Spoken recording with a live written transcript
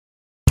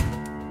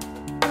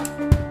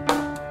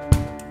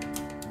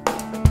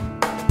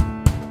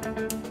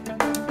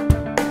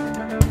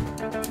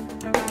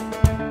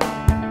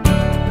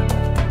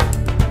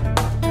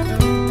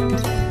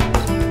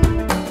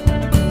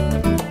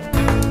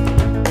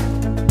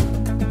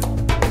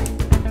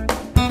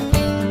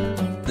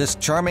This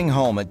charming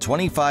home at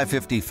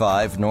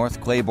 2555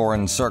 North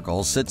Claiborn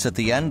Circle sits at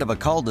the end of a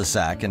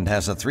cul-de-sac and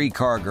has a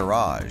 3-car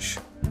garage.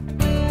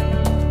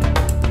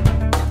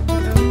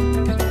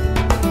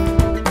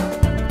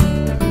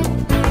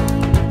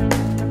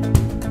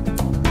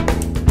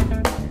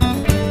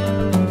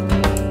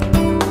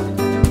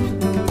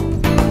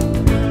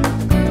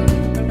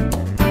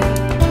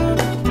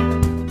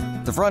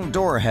 The front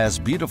door has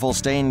beautiful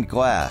stained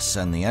glass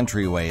and the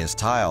entryway is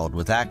tiled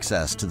with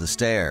access to the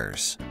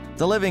stairs.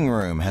 The living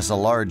room has a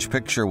large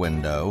picture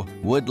window,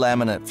 wood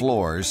laminate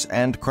floors,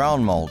 and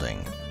crown molding.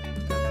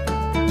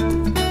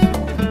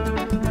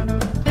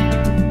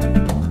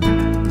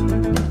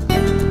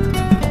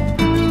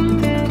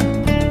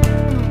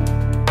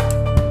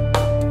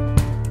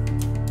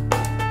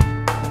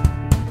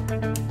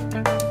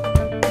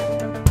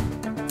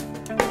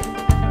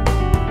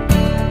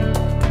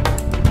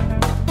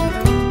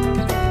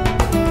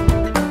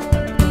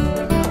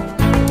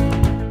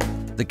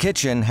 The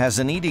kitchen has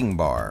an eating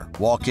bar,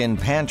 walk-in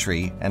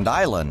pantry, and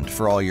island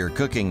for all your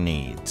cooking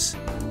needs.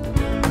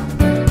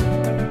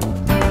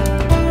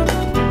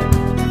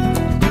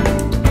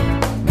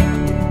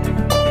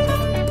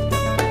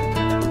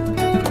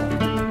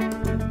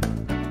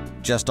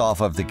 Just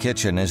off of the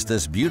kitchen is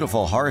this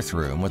beautiful hearth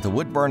room with a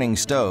wood-burning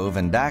stove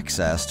and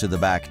access to the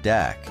back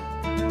deck.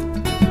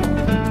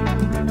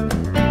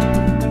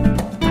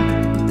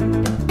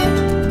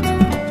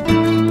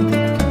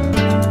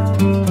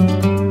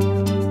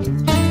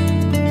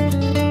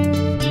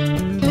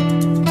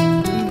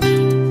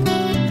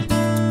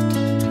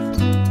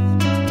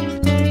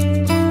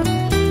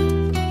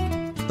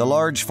 The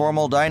large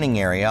formal dining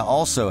area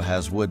also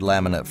has wood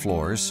laminate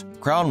floors,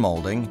 crown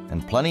molding,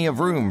 and plenty of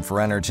room for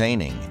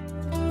entertaining.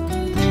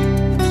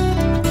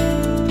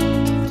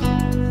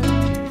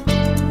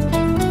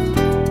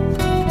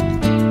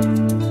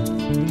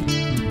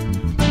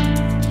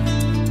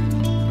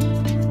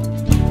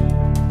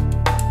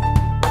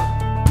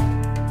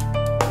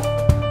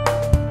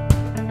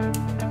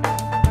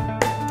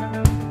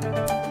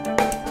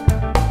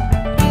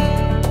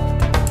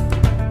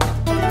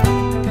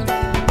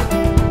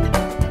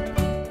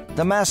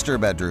 The master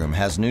bedroom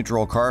has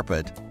neutral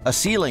carpet, a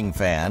ceiling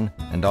fan,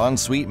 and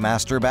ensuite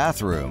master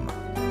bathroom.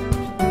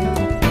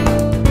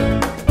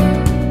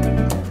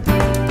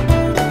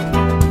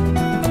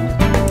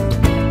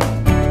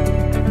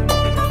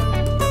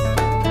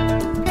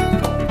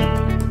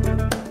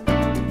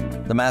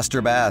 The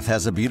master bath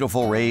has a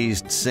beautiful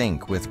raised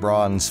sink with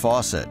bronze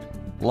faucet,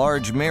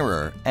 large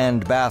mirror,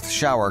 and bath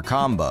shower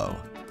combo.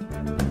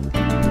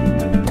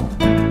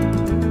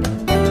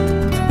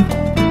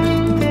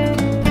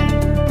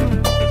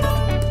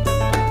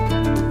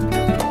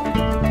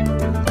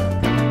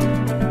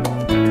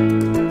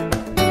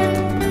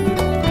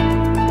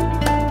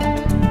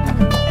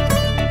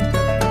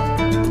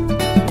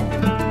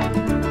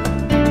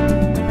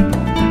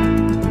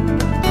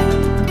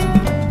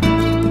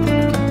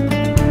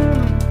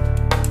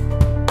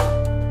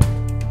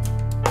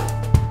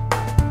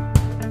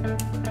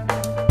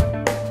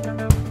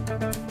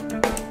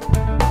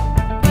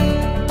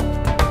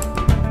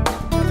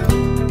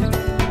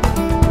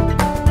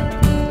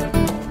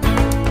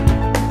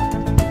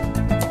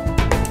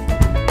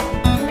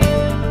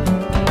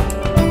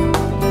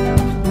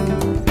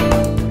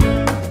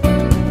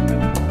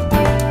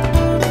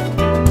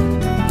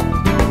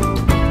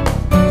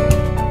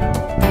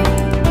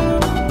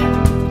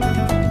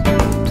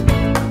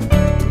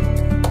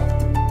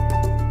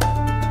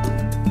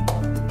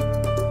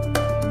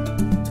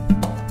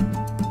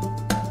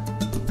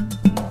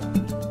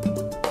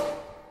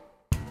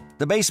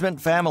 The basement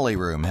family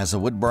room has a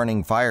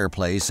wood-burning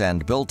fireplace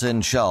and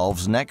built-in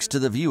shelves next to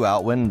the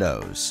view-out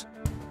windows.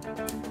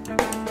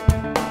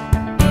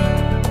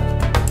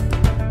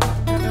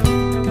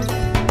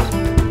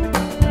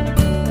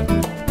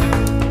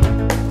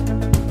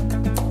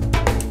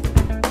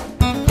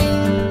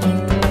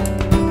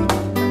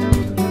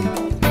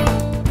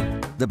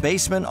 The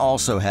basement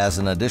also has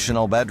an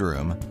additional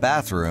bedroom,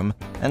 bathroom,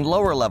 and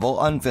lower-level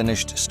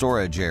unfinished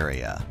storage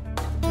area.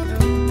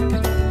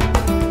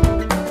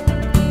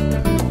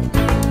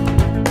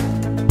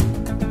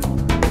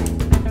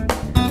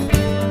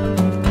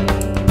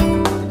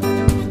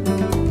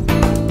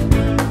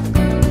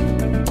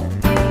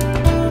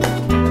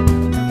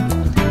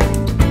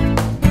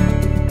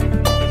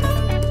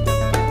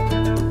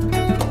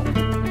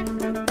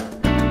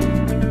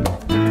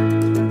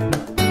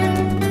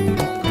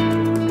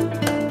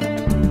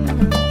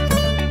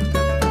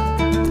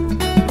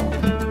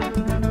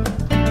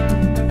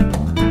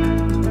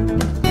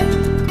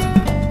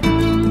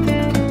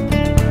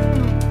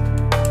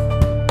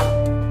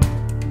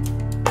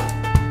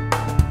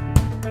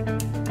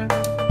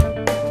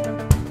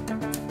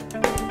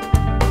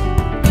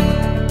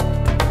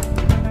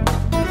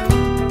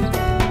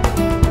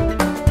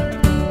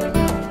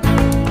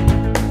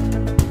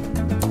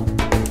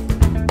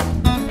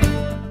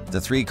 The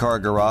 3-car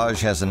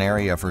garage has an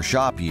area for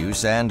shop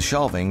use and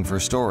shelving for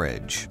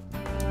storage.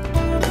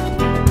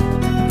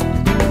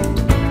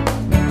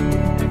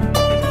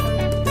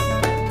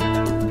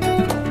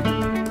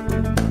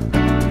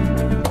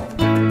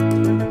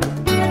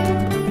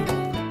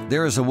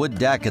 is a wood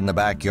deck in the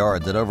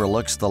backyard that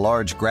overlooks the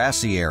large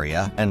grassy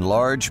area and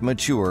large,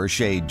 mature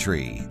shade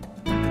tree.